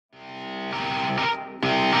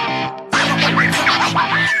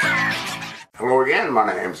Hello again,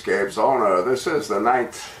 my name's Gabe Zolna. This is the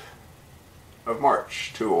 9th of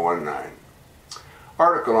March, 2019.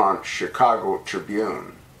 Article on Chicago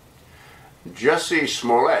Tribune. Jussie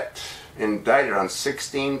Smollett indicted on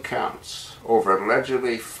 16 counts over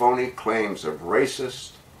allegedly phony claims of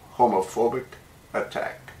racist, homophobic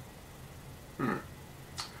attack.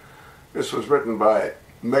 This was written by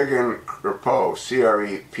Megan Crepeau,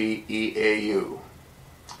 C-R-E-P-E-A-U.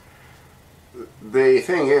 The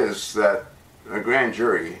thing is that a grand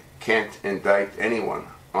jury can't indict anyone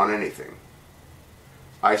on anything.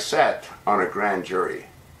 I sat on a grand jury.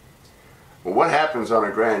 What happens on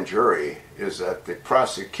a grand jury is that the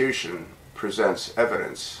prosecution presents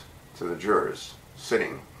evidence to the jurors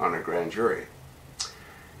sitting on a grand jury.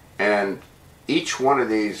 And each one of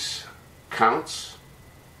these counts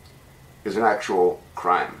is an actual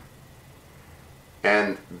crime.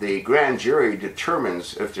 And the grand jury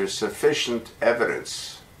determines if there's sufficient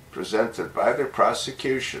evidence presented by the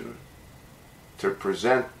prosecution to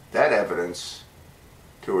present that evidence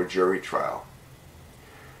to a jury trial.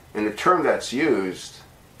 And the term that's used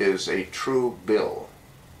is a true bill.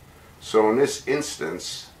 So in this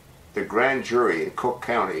instance, the grand jury in Cook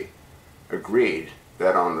County agreed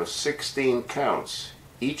that on the 16 counts,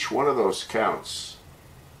 each one of those counts,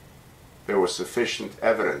 there was sufficient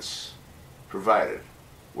evidence provided,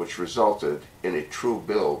 which resulted in a true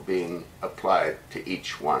bill being applied to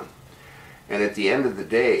each one. And at the end of the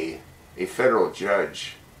day, a federal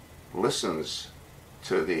judge listens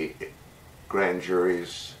to the grand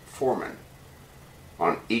jury's foreman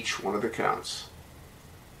on each one of the counts.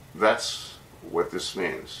 That's what this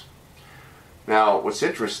means. Now, what's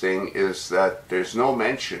interesting is that there's no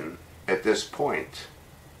mention at this point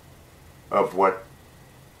of what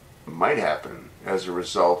might happen as a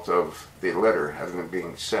result of the letter having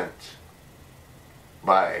been sent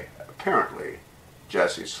by, apparently,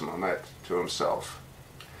 Jussie Smollett to himself.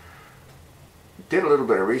 Did a little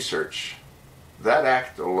bit of research. That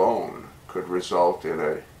act alone could result in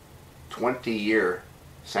a 20-year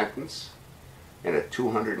sentence and a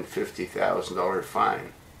 $250,000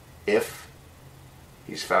 fine if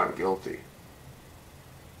he's found guilty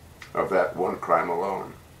of that one crime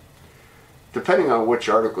alone. Depending on which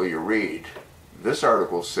article you read, this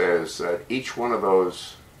article says that each one of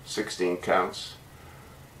those 16 counts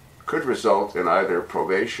could result in either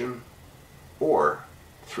probation or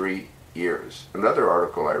 3 years. Another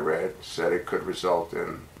article I read said it could result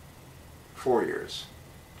in 4 years.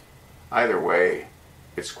 Either way,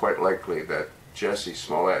 it's quite likely that Jussie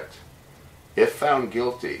Smollett, if found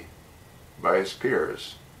guilty by his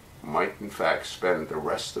peers, might in fact spend the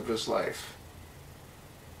rest of his life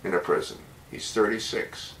in a prison. He's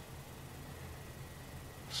 36.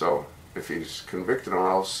 So, if he's convicted on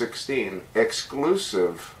all 16,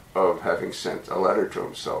 exclusive of having sent a letter to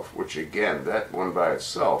himself, which again, that one by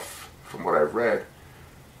itself, from what I've read,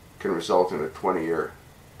 can result in a 20-year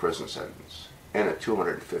prison sentence and a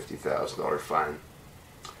 $250,000 fine.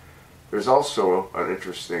 There's also an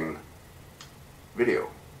interesting video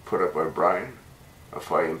put up by Brian of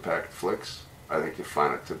High Impact Flicks. I think you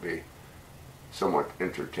find it to be somewhat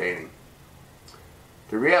entertaining.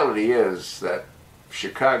 The reality is that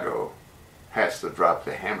Chicago has to drop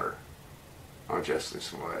the hammer on Jussie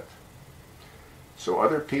Smollett, so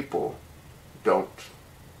other people don't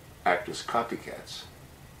act as copycats.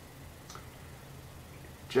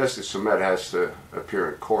 Jussie Smollett has to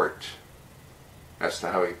appear in court as to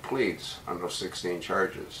how he pleads on those 16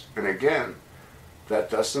 charges. And again, that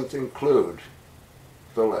doesn't include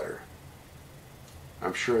the letter.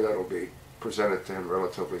 I'm sure that'll be presented to him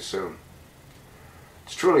relatively soon.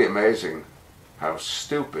 It's truly amazing how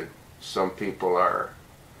stupid some people are,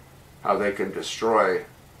 how they can destroy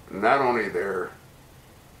not only their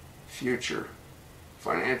future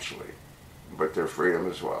financially, but their freedom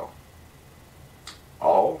as well.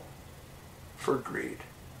 All for greed.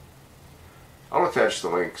 I'll attach the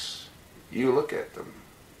links. You look at them.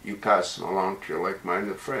 You pass them along to your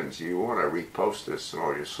like-minded friends. You want to repost this on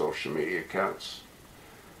all your social media accounts.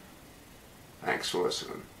 Thanks for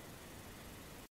listening.